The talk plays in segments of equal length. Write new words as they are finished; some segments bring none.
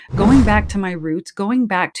Going back to my roots, going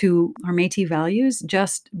back to our Métis values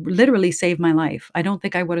just literally saved my life. I don't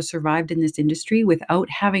think I would have survived in this industry without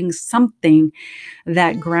having something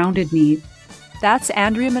that grounded me. That's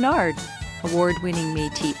Andrea Menard, award-winning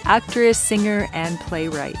Métis actress, singer, and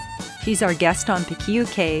playwright. She's our guest on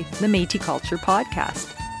Pikiuke, the Métis Culture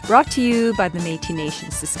Podcast, brought to you by the Métis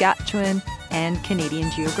Nation Saskatchewan and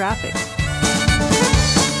Canadian Geographic.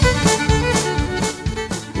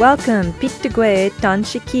 Welcome, Piktagwe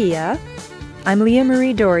Tanshikia. I'm Leah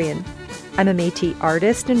Marie Dorian. I'm a Métis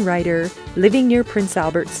artist and writer living near Prince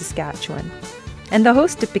Albert, Saskatchewan, and the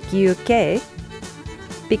host of Pikiuke.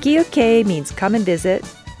 Pikiuke means come and visit,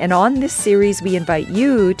 and on this series we invite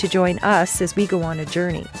you to join us as we go on a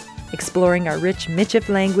journey, exploring our rich Michif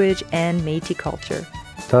language and Métis culture.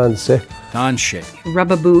 Tanse. Tanshe.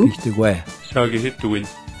 Rubaboo. Piktagwe.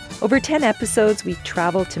 Over 10 episodes, we've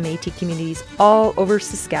traveled to Métis communities all over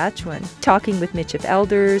Saskatchewan, talking with Michif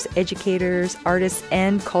elders, educators, artists,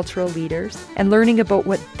 and cultural leaders, and learning about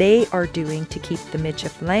what they are doing to keep the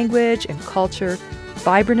Michif language and culture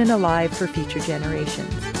vibrant and alive for future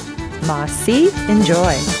generations. Masi,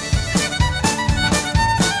 enjoy.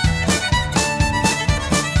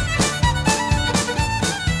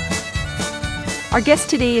 Our guest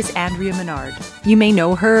today is Andrea Menard. You may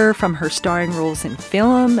know her from her starring roles in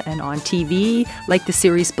film and on TV, like the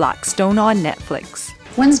series Blackstone on Netflix.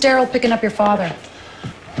 When's Daryl picking up your father?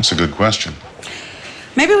 That's a good question.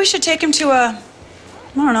 Maybe we should take him to a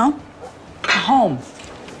home.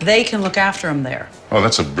 They can look after him there. Oh,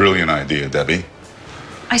 that's a brilliant idea, Debbie.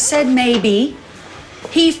 I said maybe.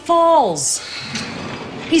 He falls.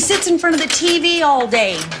 He sits in front of the TV all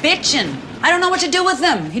day, bitching. I don't know what to do with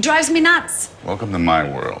him. He drives me nuts. Welcome to my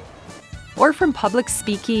world. Or from public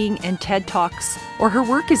speaking and TED Talks, or her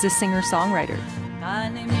work as a singer-songwriter.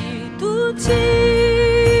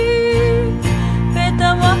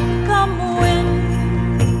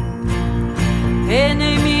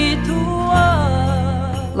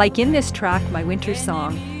 Like in this track, My Winter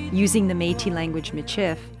Song, using the Métis language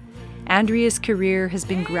Michif, Andrea's career has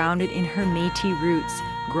been grounded in her Métis roots,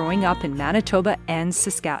 growing up in Manitoba and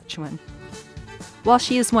Saskatchewan. While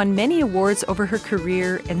she has won many awards over her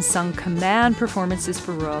career and sung command performances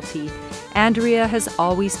for royalty, Andrea has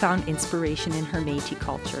always found inspiration in her Métis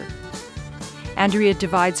culture. Andrea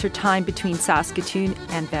divides her time between Saskatoon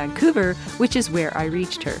and Vancouver, which is where I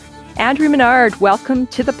reached her. Andrea Menard, welcome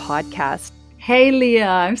to the podcast. Hey, Leah,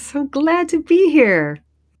 I'm so glad to be here.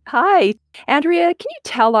 Hi. Andrea, can you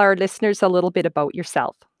tell our listeners a little bit about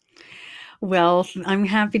yourself? Well, I'm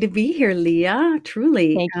happy to be here, Leah,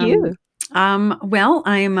 truly. Thank you. Well,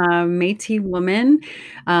 I'm a Métis woman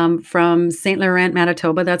from St. Laurent,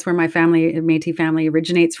 Manitoba. That's where my Métis family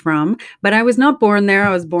originates from. But I was not born there. I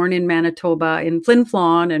was born in Manitoba, in Flin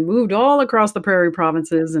Flon, and moved all across the prairie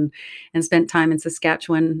provinces and spent time in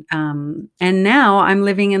Saskatchewan. And now I'm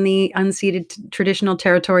living in the unceded traditional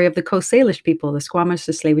territory of the Coast Salish people, the Squamish,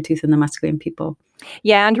 the Tsleil-Waututh, and the Musqueam people.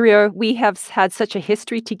 Yeah, Andrea, we have had such a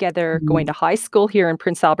history together, going to high school here in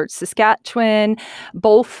Prince Albert, Saskatchewan,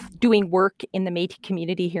 both doing work in the Métis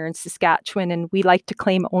community here in Saskatchewan, and we like to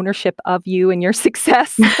claim ownership of you and your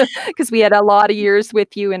success because we had a lot of years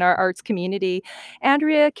with you in our arts community.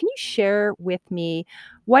 Andrea, can you share with me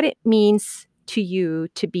what it means to you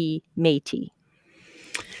to be Métis?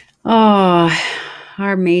 Oh,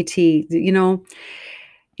 our Métis,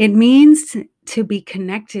 it means to be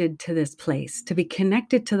connected to this place, to be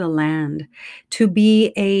connected to the land, to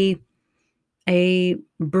be a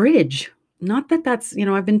bridge. Not that that's,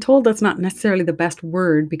 I've been told that's not necessarily the best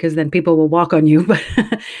word because then people will walk on you.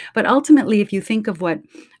 But ultimately, if you think of what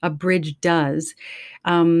a bridge does,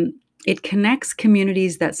 it connects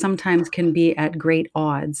communities that sometimes can be at great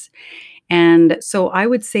odds. And so I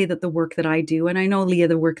would say that the work that I do, and I know, Leah,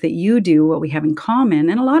 the work that you do, what we have in common,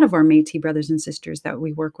 and a lot of our Métis brothers and sisters that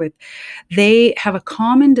we work with, they have a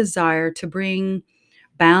common desire to bring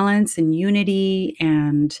balance and unity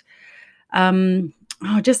and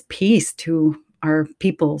just peace to our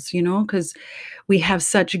peoples, because we have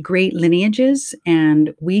such great lineages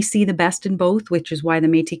and we see the best in both, which is why the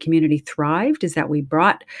Métis community thrived, is that we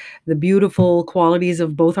brought the beautiful qualities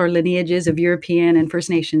of both our lineages of European and First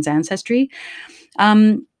Nations ancestry.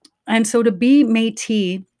 And so to be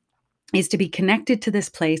Métis is to be connected to this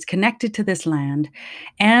place, connected to this land,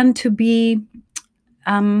 and to be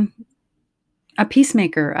a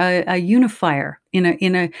peacemaker, a unifier in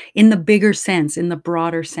the bigger sense, in the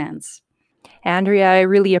broader sense. Andrea, I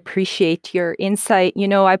really appreciate your insight.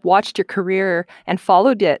 I've watched your career and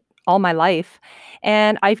followed it all my life,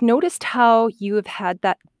 and I've noticed how you have had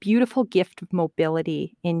that beautiful gift of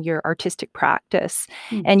mobility in your artistic practice,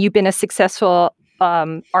 and you've been a successful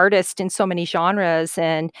artist in so many genres.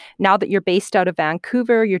 And now that you're based out of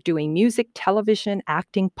Vancouver, you're doing music, television,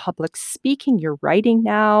 acting, public speaking, you're writing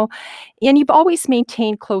now, and you've always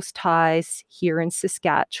maintained close ties here in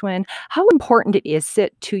Saskatchewan. How important is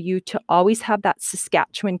it to you to always have that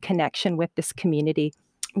Saskatchewan connection with this community?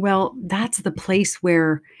 Well, that's the place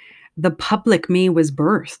where the public me was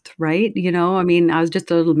birthed, right? I mean, I was just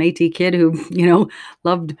a little Métis kid who,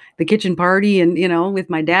 loved the kitchen party and, with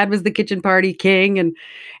my dad was the kitchen party king and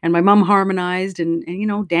my mom harmonized and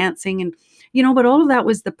dancing and but all of that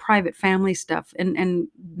was the private family stuff and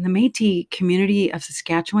the Métis community of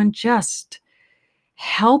Saskatchewan just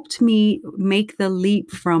helped me make the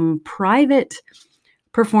leap from private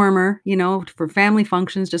performer, for family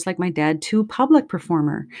functions, just like my dad, to public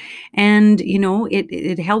performer. And,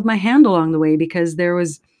 it held my hand along the way because there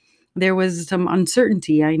was some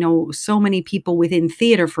uncertainty. I know so many people within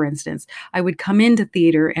theater, for instance. I would come into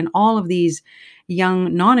theater and all of these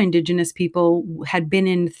young non-Indigenous people had been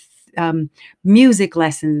in music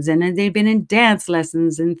lessons and then they'd been in dance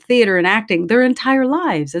lessons and theater and acting their entire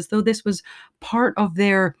lives as though this was part of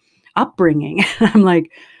their upbringing. I'm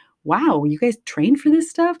like, wow, you guys train for this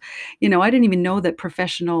stuff? I didn't even know that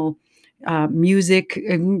professional music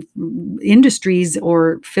industries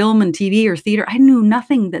or film and TV or theater. I knew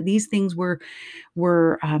nothing that these things were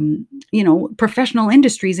professional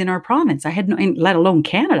industries in our province. I had no, let alone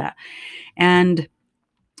Canada. And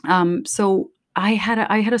so I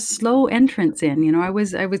had a slow entrance in. I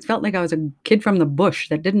was felt like I was a kid from the bush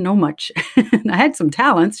that didn't know much. I had some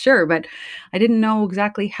talents, sure, but I didn't know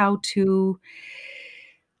exactly how to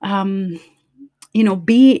um,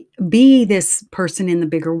 be this person in the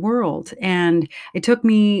bigger world. And it took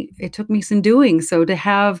me some doing. So to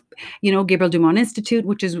have, Gabriel Dumont Institute,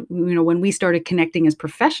 which is, when we started connecting as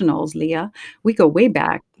professionals, Leah, we go way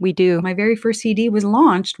back. We do. My very first CD was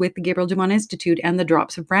launched with the Gabriel Dumont Institute and the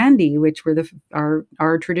Drops of Brandy, which were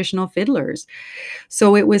our traditional fiddlers.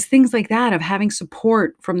 So it was things like that of having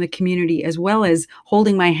support from the community as well as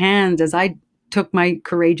holding my hand as I took my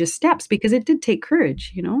courageous steps because it did take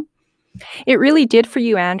courage. It really did for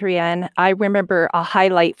you, Andrea, and I remember a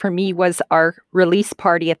highlight for me was our release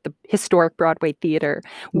party at the historic Broadway Theatre,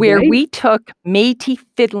 where Right? we took Métis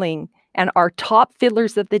fiddling and our top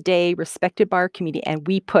fiddlers of the day, respected by our community, and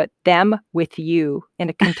we put them with you in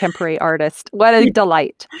a contemporary artist. What a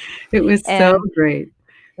delight. It was so And great.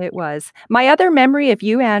 it was. My other memory of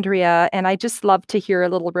you, Andrea, and I just love to hear a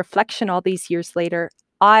little reflection all these years later.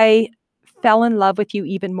 I fell in love with you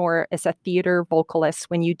even more as a theater vocalist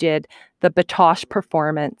when you did the Batoche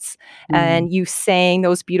performance Mm. and you sang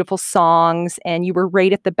those beautiful songs and you were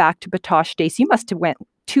right at the Back to Batoche days. You must have went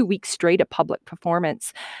 2 weeks straight of public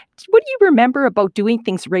performance. What do you remember about doing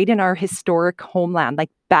things right in our historic homeland? Like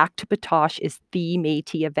Back to Batoche is the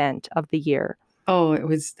Métis event of the year. Oh,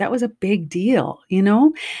 that was a big deal? And,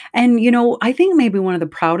 I think maybe one of the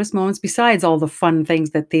proudest moments besides all the fun things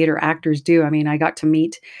that theater actors do. I mean, I got to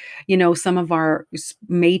meet, some of our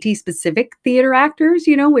Métis specific theater actors,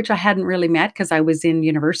 which I hadn't really met because I was in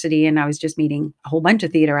university and I was just meeting a whole bunch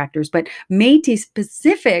of theater actors, but Métis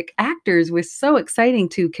specific actors was so exciting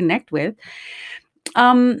to connect with.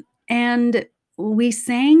 And we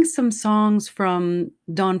sang some songs from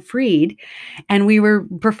Don Freed and we were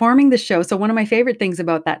performing the show. So one of my favorite things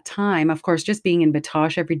about that time, of course, just being in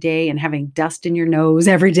Batoche every day and having dust in your nose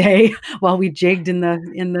every day while we jigged in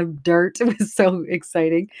the dirt. It was so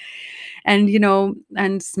exciting.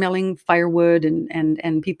 And smelling firewood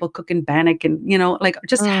and people cooking bannock and like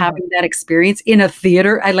just Mm. having that experience in a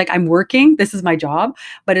theater. I'm working, this is my job,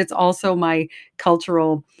 but it's also my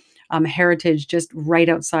cultural heritage just right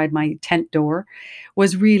outside my tent door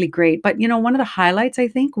was really great. But one of the highlights I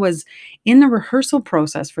think was in the rehearsal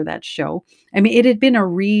process for that show. I mean, it had been a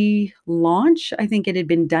relaunch. I think it had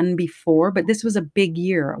been done before, but this was a big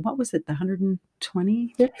year. What was it? The 125th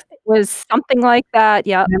It was something like that.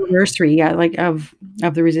 Yeah. anniversary, yeah, like of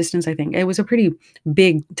the resistance, I think. It was a pretty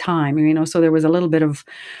big time, so there was a little bit of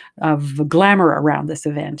glamour around this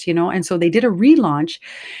event. And so they did a relaunch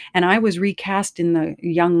and I was recast in the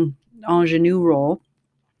young ingenue role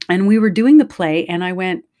and we were doing the play and I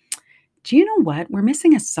went, "Do you know what? We're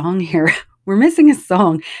missing a song here. We're missing a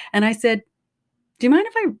song." And I said, "Do you mind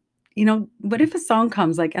if what if a song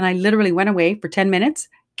comes like," and I literally went away for 10 minutes,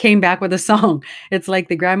 came back with a song. It's like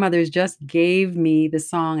the grandmothers just gave me the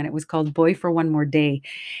song and it was called Boy for One More Day.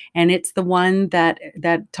 And it's the one that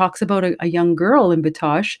talks about a young girl in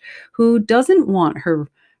Batoche who doesn't want her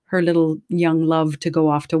little young love to go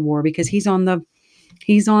off to war because he's about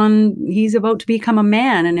to become a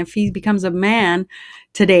man. And if he becomes a man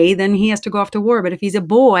today, then he has to go off to war. But if he's a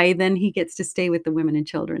boy, then he gets to stay with the women and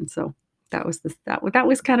children. So That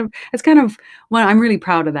was kind of that's kind of well, I'm really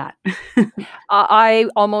proud of that. I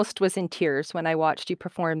almost was in tears when I watched you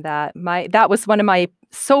perform that. That was one of my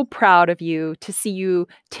so proud of you to see you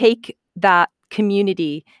take that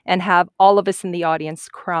community and have all of us in the audience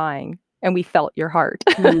crying, and we felt your heart.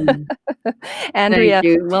 Mm, thank Andrea,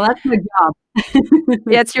 you. Well, that's my job.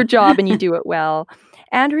 it's your job and you do it well.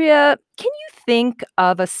 Andrea, can you think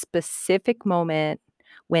of a specific moment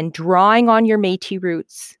when drawing on your Métis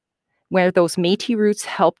roots, where those Métis roots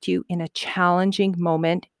helped you in a challenging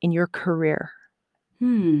moment in your career?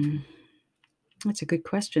 Hmm, that's a good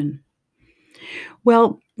question.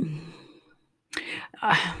 Well,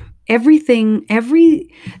 uh,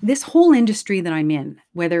 this whole industry that I'm in,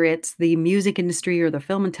 whether it's the music industry or the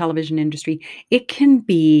film and television industry, it can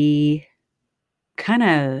be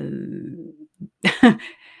kinda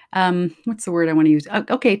what's the word I wanna use?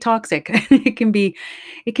 Okay, toxic. It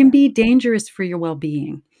can be dangerous for your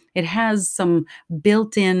well-being. It has some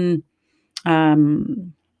built-in,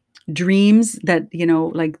 um, dreams that,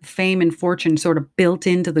 like fame and fortune sort of built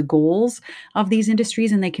into the goals of these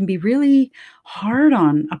industries, and they can be really hard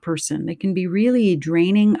on a person. They can be really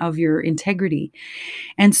draining of your integrity.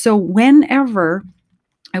 And so whenever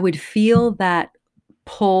I would feel that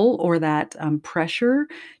pull or that, pressure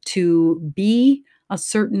to be a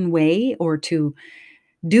certain way or to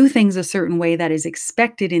do things a certain way that is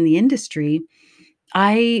expected in the industry,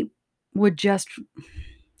 I would just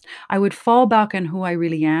I would fall back on who I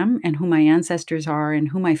really am and who my ancestors are and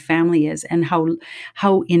who my family is and how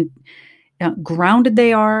grounded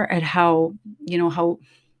they are and how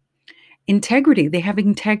integrity. They have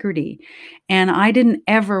integrity. And I didn't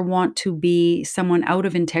ever want to be someone out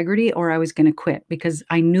of integrity or I was going to quit because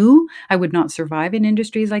I knew I would not survive in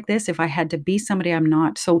industries like this if I had to be somebody I'm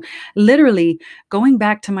not. So literally going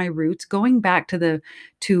back to my roots, going back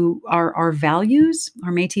to our values,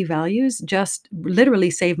 our Métis values, just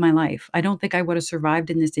literally saved my life. I don't think I would have survived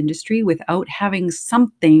in this industry without having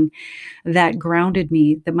something that grounded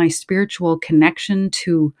me, that my spiritual connection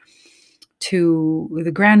to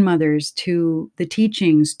the grandmothers, to the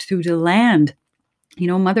teachings, to the land,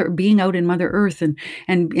 mother being out in Mother Earth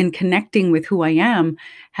and connecting with who I am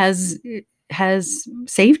has has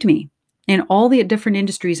saved me. In all the different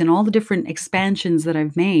industries and all the different expansions that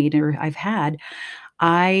I've made or I've had,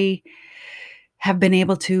 I have been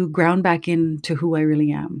able to ground back into who I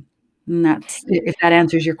really am. And that's if that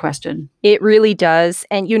answers your question. It really does.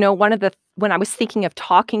 And when I was thinking of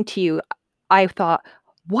talking to you, I thought,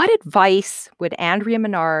 what advice would Andrea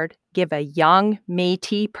Menard give a young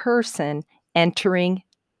Métis person entering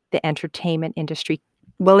the entertainment industry?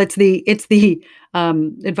 Well, it's the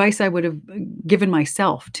advice I would have given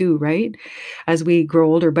myself too, right? As we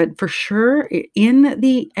grow older, but for sure in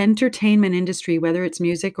the entertainment industry, whether it's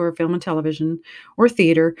music or film and television or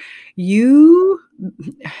theater, you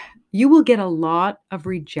you will get a lot of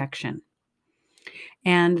rejection.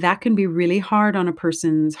 And that can be really hard on a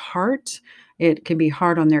person's heart. It can be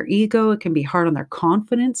hard on their ego, it can be hard on their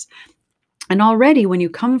confidence. And already, when you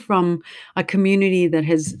come from a community that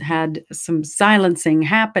has had some silencing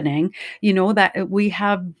happening, that we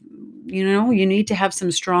have, you need to have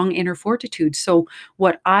some strong inner fortitude. So,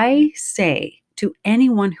 what I say to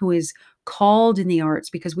anyone who is called in the arts,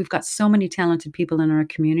 because we've got so many talented people in our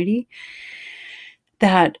community,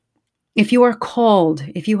 that if you are called,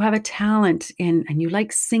 if you have a talent and you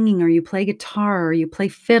like singing or you play guitar or you play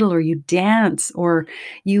fiddle or you dance or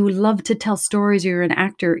you love to tell stories or you're an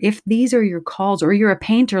actor, if these are your calls or you're a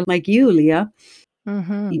painter like you, Leah,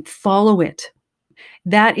 Mhm. follow it.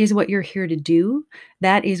 That is what you're here to do.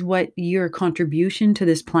 That is what your contribution to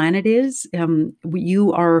this planet is.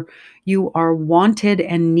 You are wanted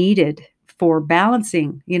and needed for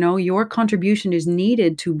balancing. Your contribution is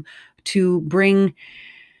needed to bring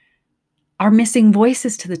our missing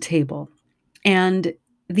voices to the table. And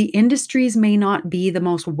the industries may not be the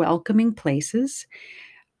most welcoming places,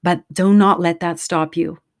 but do not let that stop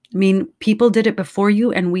you. I mean, people did it before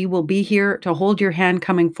you, and we will be here to hold your hand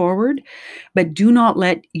coming forward. But do not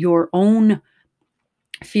let your own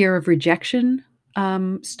fear of rejection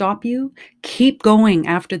stop you. Keep going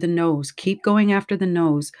after the no's. Keep going after the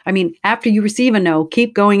no's. I mean, after you receive a no,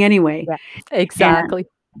 keep going anyway. Yeah, And exactly.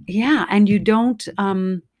 yeah, and you don't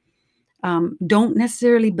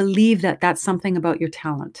necessarily believe that that's something about your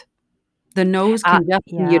talent. The no's can just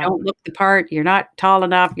mean you Yeah. don't look the part, you're not tall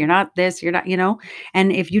enough, you're not this, you're not.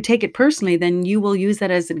 And if you take it personally, then you will use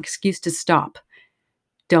that as an excuse to stop.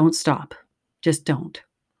 Don't stop. Just don't.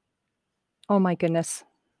 Oh my goodness.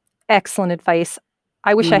 Excellent advice.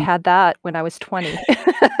 I wish I Mm. had that when I was 20.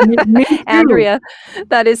 Me too. Andrea,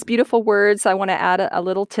 that is beautiful words. I wanna add a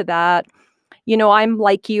little to that. I'm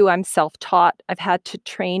like you, I'm self-taught. I've had to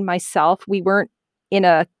train myself. We weren't in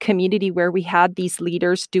a community where we had these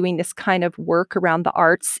leaders doing this kind of work around the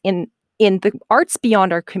arts in the arts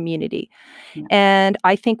beyond our community. Yeah. And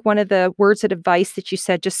I think one of the words of advice that you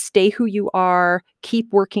said, just stay who you are,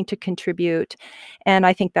 keep working to contribute. And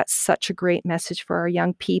I think that's such a great message for our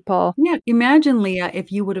young people. Yeah, imagine, Leah,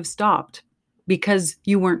 if you would have stopped because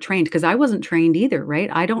you weren't trained, because I wasn't trained either,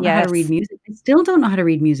 right? I don't know how to read Yes. music. I still don't know how to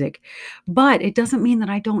read music, but it doesn't mean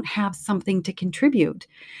that I don't have something to contribute.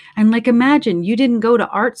 And like, imagine you didn't go to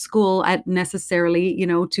art school at necessarily,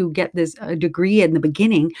 to get this degree in the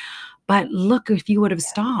beginning, but look, if you would have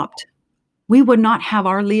stopped, we would not have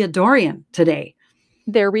our Leah Dorian today.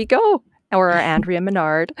 There we go. Or our Andrea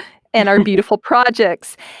Menard and our beautiful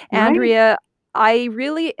projects. Right? Andrea, I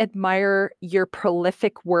really admire your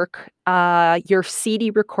prolific work. Your CD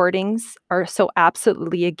recordings are so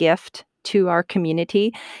absolutely a gift to our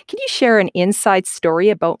community. Can you share an inside story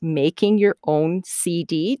about making your own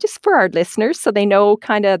CD just for our listeners so they know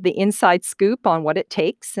kind of the inside scoop on what it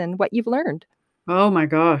takes and what you've learned? Oh my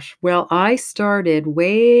gosh. Well, I started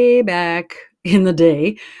way back in the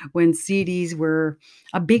day when CDs were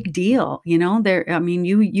a big deal, there I mean,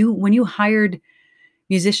 you when you hired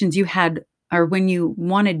musicians, you had or when you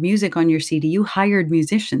wanted music on your CD, you hired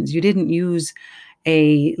musicians. You didn't use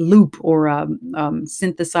a loop or a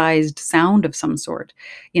synthesized sound of some sort,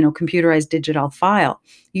 computerized digital file.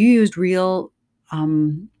 You used real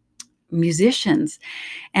musicians.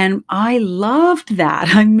 And I loved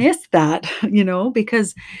that. I missed that,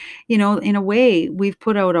 because, in a way, we've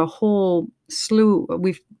put out a whole slew,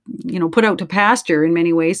 we've, put out to pasture in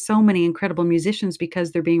many ways, so many incredible musicians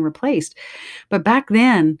because they're being replaced. But back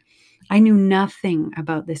then, I knew nothing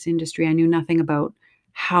about this industry. I knew nothing about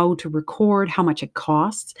how to record, how much it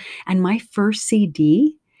costs. And my first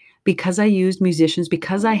CD, because I used musicians,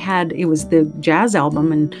 because it was the jazz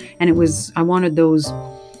album and I wanted those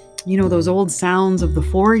those old sounds of the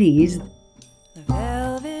 40s. The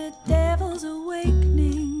velvet devil's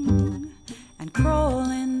awakening and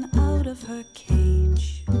crawling out of her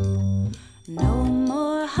cage. No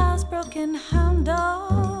more housebroken hound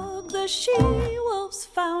dog, the she-wolf's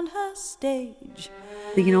found her stage.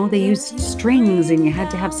 They used strings and you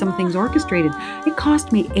had to have some things orchestrated. It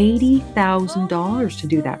cost me $80,000 to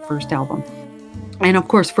do that first album. And of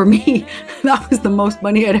course, for me, that was the most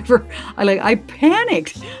money I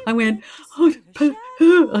panicked. I went,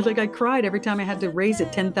 I cried every time I had to raise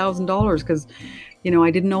it $10,000 because,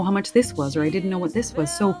 I didn't know how much this was, or I didn't know what this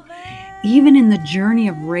was. So even in the journey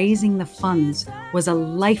of raising the funds was a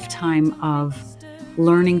lifetime of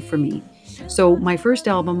learning for me. So my first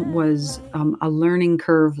album was a learning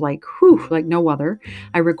curve like no other.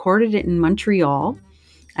 I recorded it in Montreal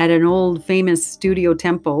at an old famous Studio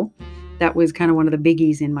Tempo. That was kind of one of the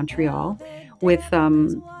biggies in Montreal with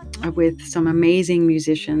some amazing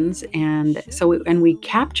musicians. And we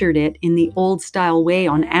captured it in the old style way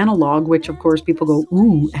on analog, which of course people go,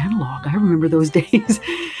 ooh, analog. I remember those days.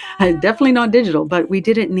 Definitely not digital, but we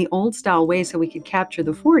did it in the old style way so we could capture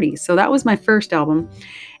the 40s. So that was my first album.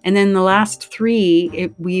 And then the last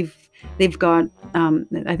three, they've got,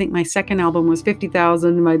 I think my second album was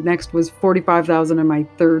 50,000. My next was 45,000. And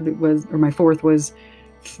my fourth was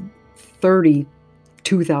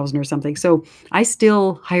 32,000 or something. So I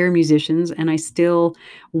still hire musicians and I still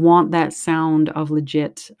want that sound of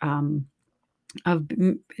legit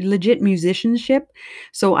musicianship.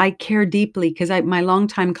 So I care deeply because my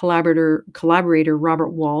longtime collaborator, Robert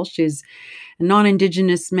Walsh, is a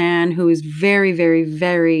non-Indigenous man who is very, very,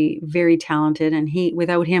 very, very talented. And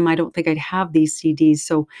without him, I don't think I'd have these CDs.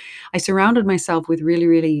 So I surrounded myself with really,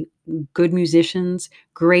 really good musicians,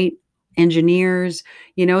 great engineers,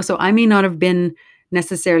 so I may not have been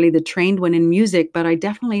necessarily the trained one in music, but I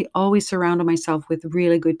definitely always surrounded myself with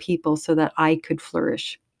really good people so that I could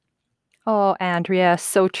flourish. Oh, Andrea,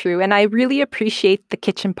 so true. And I really appreciate the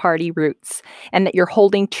kitchen party roots and that you're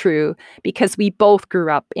holding true because we both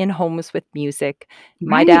grew up in homes with music.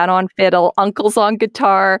 My Right. dad on fiddle, uncles on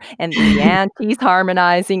guitar, and the aunties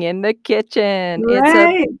harmonizing in the kitchen. It's a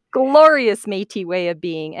Right. glorious Métis way of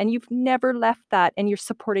being, and you've never left that, and you're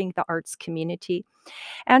supporting the arts community.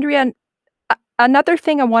 Andrea, another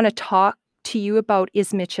thing I want to talk to you about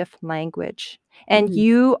is Michif language. And Mhm.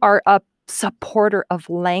 you are a supporter of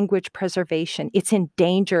language preservation. It's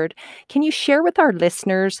endangered. Can you share with our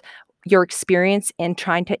listeners your experience in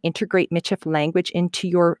trying to integrate Michif language into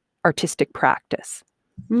your artistic practice?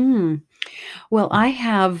 Mm. Well, I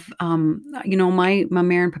have, my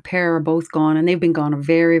mare and papa are both gone, and they've been gone a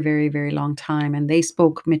very, very, very long time, and they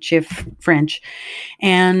spoke Michif French.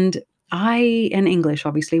 And I and English,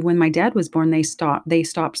 obviously, when my dad was born, they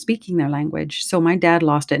stopped speaking their language. So my dad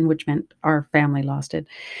lost it, and which meant our family lost it.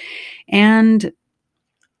 And,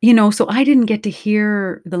 so I didn't get to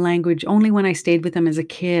hear the language only when I stayed with them as a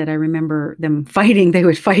kid. I remember them fighting. They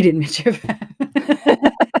would fight in Michif.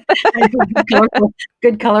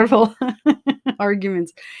 Good colorful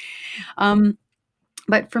arguments. Um,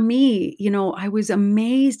 but for me, I was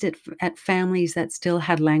amazed at families that still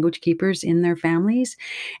had language keepers in their families.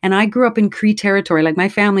 And I grew up in Cree territory. Like my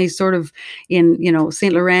family's sort of in,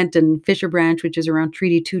 St. Laurent and Fisher Branch, which is around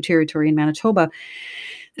Treaty 2 territory in Manitoba.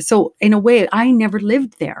 So in a way, I never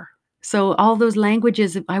lived there. So all those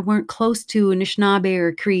languages I weren't close to Anishinaabe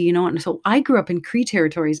or Cree, and so I grew up in Cree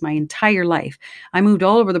territories my entire life. I moved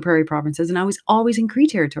all over the prairie provinces and I was always in Cree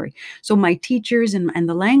territory. So my teachers and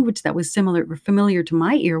the language that was familiar to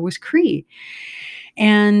my ear was Cree.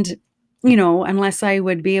 And unless I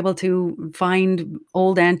would be able to find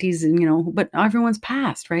old aunties and but everyone's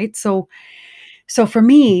passed, right? So for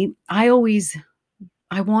me, I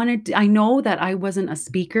know that I wasn't a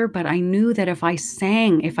speaker, but I knew that if I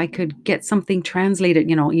sang, if I could get something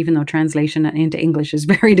translated, even though translation into English is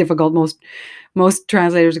very difficult, most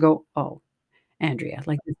translators go, "Oh, Andrea,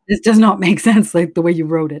 like this does not make sense, like the way you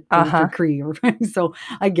wrote it for Uh-huh. Cree." Or so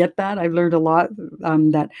I get that. I've learned a lot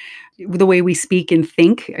that the way we speak and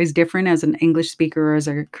think is different as an English speaker or as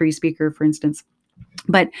a Cree speaker, for instance.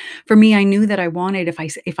 But for me, I knew that I wanted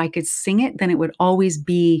if I could sing it, then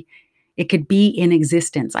it could be in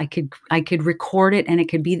existence. I could record it and it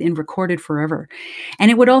could be in recorded forever.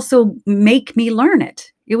 And it would also make me learn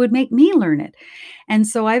it. It would make me learn it. And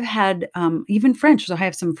so I've had even French. So I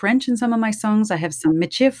have some French in some of my songs. I have some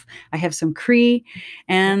Michif. I have some Cree,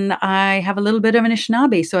 and I have a little bit of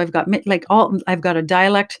Anishinaabe. So I've got I've got a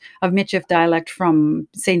dialect of Michif dialect from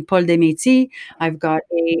Saint Paul des Métis. I've got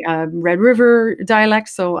a Red River dialect.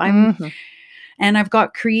 Mhm. And I've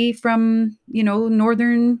got Cree from,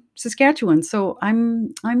 northern Saskatchewan. So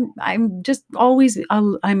I'm just always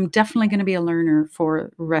I'm definitely going to be a learner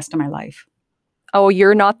for the rest of my life. Oh,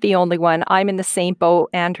 you're not the only one. I'm in the same boat,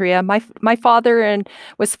 Andrea. My father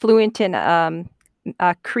was fluent in,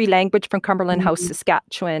 Cree language from Cumberland House, Mhm.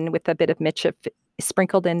 Saskatchewan, with a bit of Michif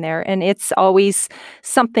sprinkled in there, and it's always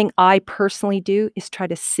something I personally do is try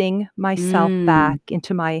to sing myself Mm. back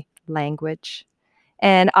into my language,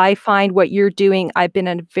 and I find what you're doing, I've been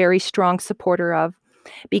a very strong supporter of,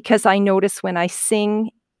 because I notice when I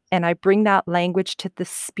sing and I bring that language to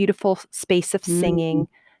this beautiful space of Mm. singing,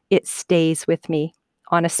 it stays with me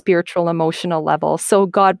on a spiritual, emotional level. So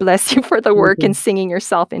God bless you for the Thank work in you. singing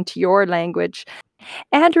yourself into your language.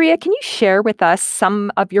 Andrea, can you share with us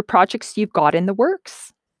some of your projects you've got in the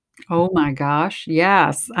works? Oh my gosh,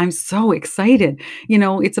 yes. I'm so excited.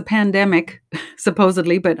 It's a pandemic,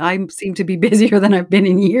 supposedly, but I seem to be busier than I've been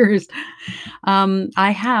in years.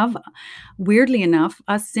 I have, weirdly enough,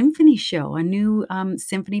 a symphony show, a new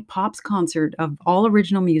symphony pops concert of all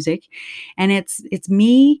original music, and it's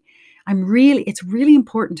me. It's really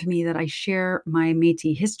important to me that I share my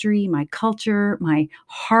Métis history, my culture, my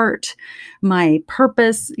heart, my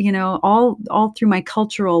purpose. All through my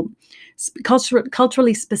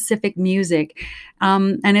culturally specific music,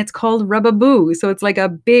 and it's called Rubaboo. So it's like a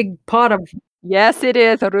big pot of. Yes, it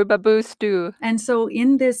is a Rubaboo stew. And so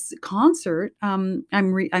in this concert, I'm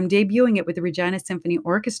debuting it with the Regina Symphony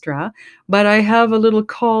Orchestra, but I have a little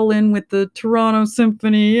call in with the Toronto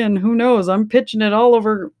Symphony, and who knows? I'm pitching it all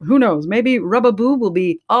over. Who knows? Maybe Rubaboo will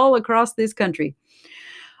be all across this country.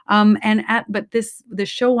 And at but this the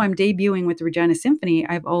show I'm debuting with the Regina Symphony,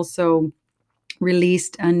 I've also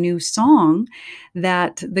released a new song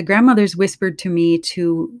that the grandmothers whispered to me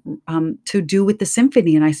to do with the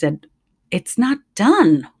symphony, and I said, "It's not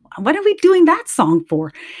done. What are we doing that song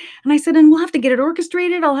for?" And I said, "And we'll have to get it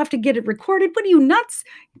orchestrated. I'll have to get it recorded. What are you nuts?"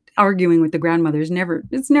 Arguing with the grandmothers,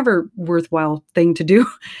 it's never worthwhile thing to do.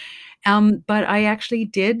 But I actually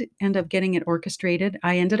did end up getting it orchestrated.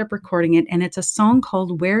 I ended up recording it, and it's a song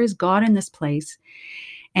called "Where Is God in This Place?"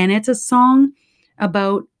 And it's a song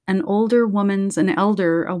about a woman's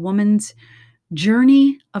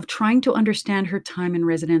journey of trying to understand her time in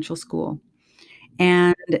residential school.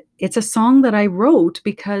 And it's a song that I wrote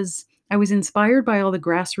because I was inspired by all the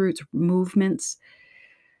grassroots movements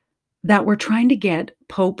that were trying to get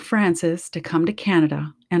Pope Francis to come to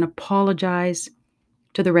Canada and apologize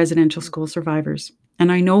to the residential school survivors.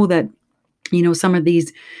 And I know that some of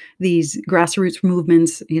these grassroots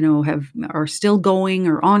movements, have are still going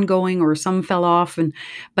or ongoing, or some fell off.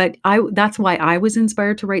 But I that's why I was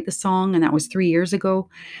inspired to write the song, and that was 3 years ago.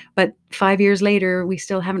 But 5 years later, we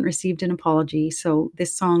still haven't received an apology. So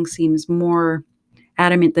this song seems more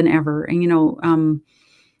adamant than ever. And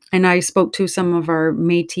And I spoke to some of our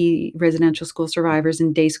Métis residential school survivors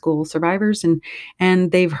and day school survivors,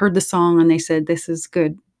 and they've heard the song and they said, "This is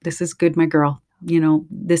good. This is good, my girl.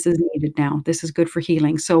 This is needed now. This is good for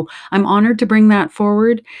healing." So I'm honored to bring that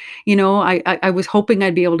forward. I was hoping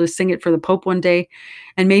I'd be able to sing it for the Pope one day,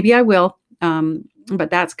 and maybe I will. But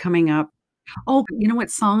that's coming up. Oh, you know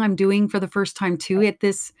what song I'm doing for the first time too at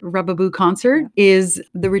this Rubaboo concert is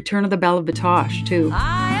The Return of the Belle of Batoche too.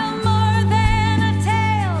 I am more than a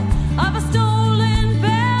tale of a stolen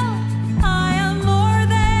bell. I am more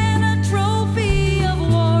than a trophy of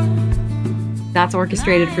war. That's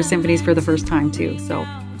orchestrated for symphonies for the first time too. So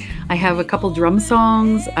I have a couple drum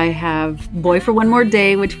songs. I have Boy for One More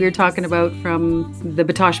Day, which we were talking about from the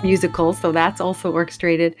Batoche musical. So that's also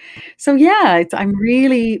orchestrated. So yeah, I'm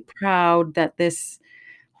really proud that this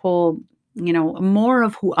whole, more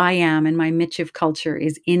of who I am and my Michif culture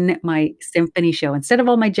is in my symphony show instead of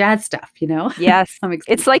all my jazz stuff. Yes. I'm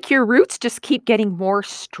excited. It's like your roots just keep getting more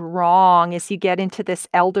strong as you get into this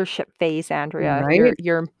eldership phase, Andrea. Right?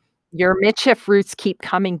 Your Michif roots keep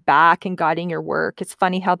coming back and guiding your work. It's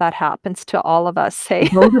funny how that happens to all of us, hey?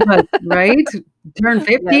 Both of us, right? Turn Yes.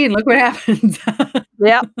 50 and look what happens.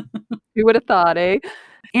 Yep. Who would have thought, eh?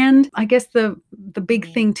 And I guess the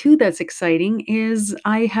big thing too that's exciting is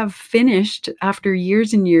I have finished after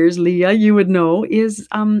years and years, Leah, you would know, is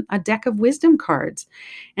a deck of wisdom cards.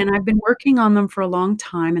 And I've been working on them for a long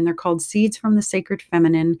time, and they're called Seeds from the Sacred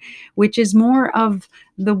Feminine, which is more of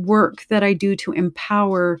the work that I do to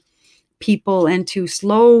empower people and to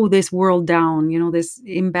slow this world down, this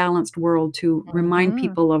imbalanced world, to remind Mhm.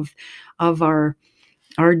 people of our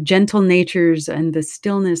gentle natures and the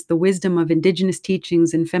stillness, the wisdom of indigenous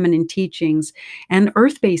teachings and feminine teachings and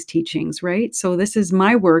earth-based teachings, right? So this is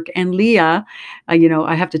my work. And Leah, I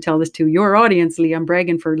have to tell this to your audience, Leah, I'm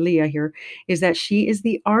bragging for Leah here, is that she is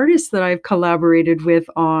the artist that I've collaborated with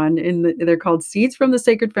on, they're called Seeds from the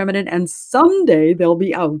Sacred Feminine, and someday they'll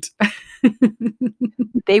be out.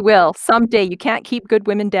 They will. Someday. You can't keep good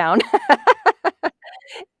women down.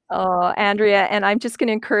 Oh, Andrea, and I'm just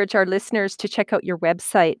gonna encourage our listeners to check out your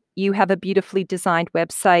website. You have a beautifully designed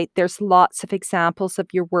website. There's lots of examples of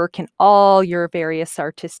your work in all your various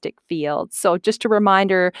artistic fields. So just a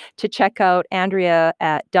reminder to check out Andrea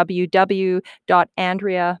at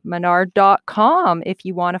www.andreamenard.com if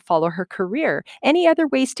you wanna follow her career. Any other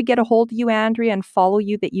ways to get a hold of you, Andrea, and follow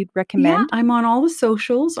you that you'd Yeah, recommend? I'm on all the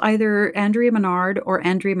socials, either Andrea Menard or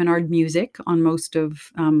Andrea Menard Music on most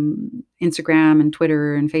of Instagram and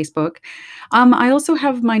Twitter and Facebook. I also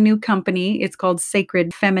have my new company. It's called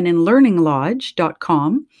Sacred Feminine Learning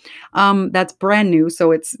Lodge.com. That's brand new.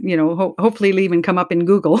 So it's, hopefully it'll even come up in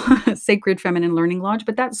Google, Sacred Feminine Learning Lodge.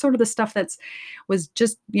 But that's sort of the stuff was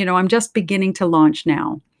just, I'm just beginning to launch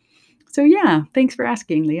now. So yeah, thanks for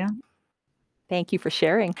asking, Leah. Thank you for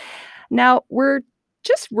sharing. Now, we're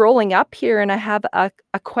just rolling up here, and I have a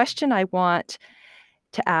question I want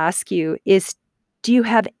to ask you is, do you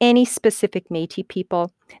have any specific Métis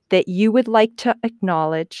people that you would like to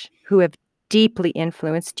acknowledge who have deeply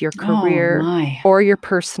influenced your Oh career my. or your Oh,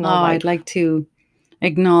 personal I'd life? like to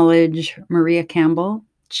acknowledge Maria Campbell.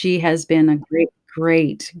 She has been a great,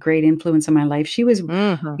 great, great influence in my life. She was,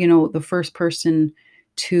 Mhm. the first person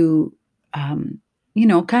to,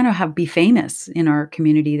 kind of be famous in our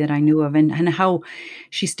community that I knew of, and how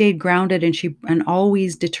she stayed grounded and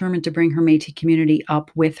always determined to bring her Métis community up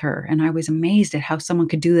with her. And I was amazed at how someone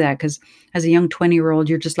could do that, because as a young 20-year-old,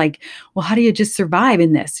 you're just like, well, how do you just survive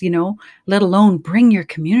in this, let alone bring your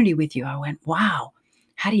community with you? I went, wow,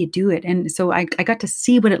 how do you do it? And so I got to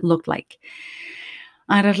see what it looked like.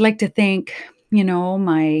 And I'd like to thank,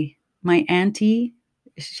 my auntie.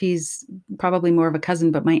 She's probably more of a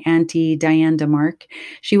cousin, but my auntie Diane DeMarc.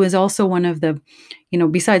 She was also one of the,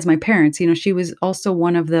 besides my parents, she was also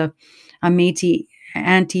one of the Métis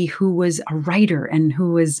auntie who was a writer and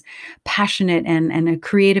who was passionate and a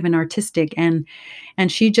creative and artistic, and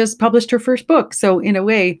she just published her first book. So in a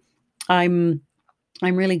way, I'm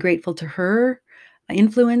I'm really grateful to her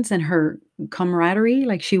influence and her camaraderie.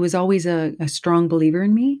 Like, she was always a strong believer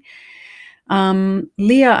in me.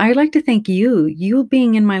 Leah, I'd like to thank you. You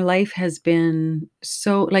being in my life has been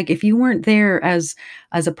so, like, if you weren't there as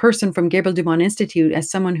a person from Gabriel Dumont Institute, as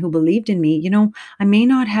someone who believed in me, I may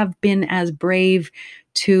not have been as brave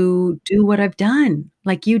to do what I've done.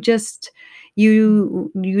 Like, you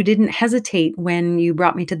didn't hesitate when you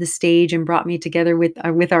brought me to the stage and brought me together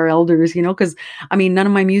with our elders, because I mean, none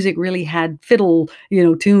of my music really had fiddle,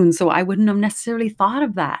 tunes, so I wouldn't have necessarily thought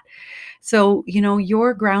of that. So,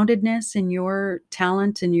 your groundedness and your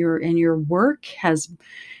talent and your work has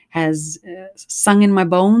sung in my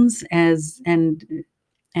bones, as and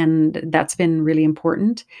and that's been really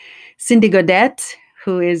important. Cindy Godette,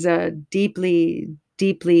 who is a deeply,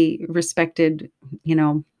 deeply respected, you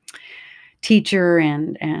know, teacher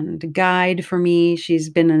and guide for me. She's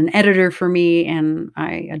been an editor for me, and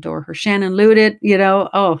I adore her. Shannon Ludit, you know,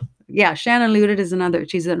 oh yeah, Shannon Ludit is another.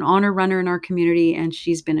 She's an honor runner in our community, and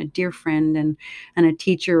she's been a dear friend and a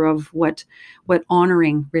teacher of what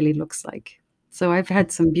honoring really looks like. So I've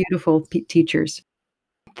had some beautiful teachers.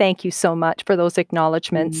 Thank you so much for those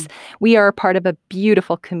acknowledgments. We are a part of a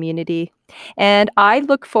beautiful community. And I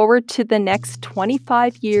look forward to the next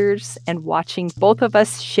 25 years and watching both of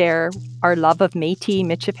us share our love of Métis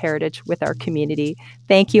Michif heritage with our community.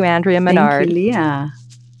 Thank you, Andrea Menard. Thank you, Leah.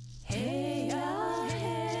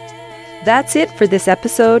 That's it for this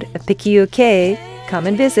episode of Pikiuke. Come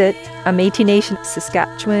and visit, a Métis Nation,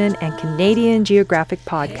 Saskatchewan, and Canadian Geographic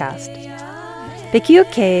podcast.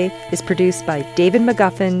 Pikiuke is produced by David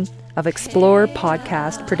McGuffin of Explore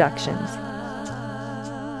Podcast Productions.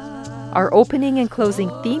 Our opening and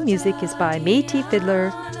closing theme music is by Métis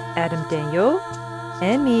fiddler Adam Daigneault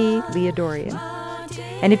and me, Leah Dorian.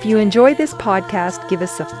 And if you enjoy this podcast, give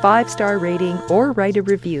us a 5-star rating or write a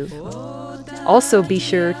review. Also, be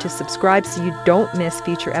sure to subscribe so you don't miss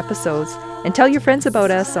future episodes, and tell your friends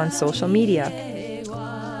about us on social media.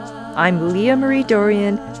 I'm Leah Marie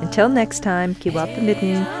Dorian. Until next time,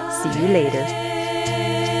 Kiwapamitten. See you later.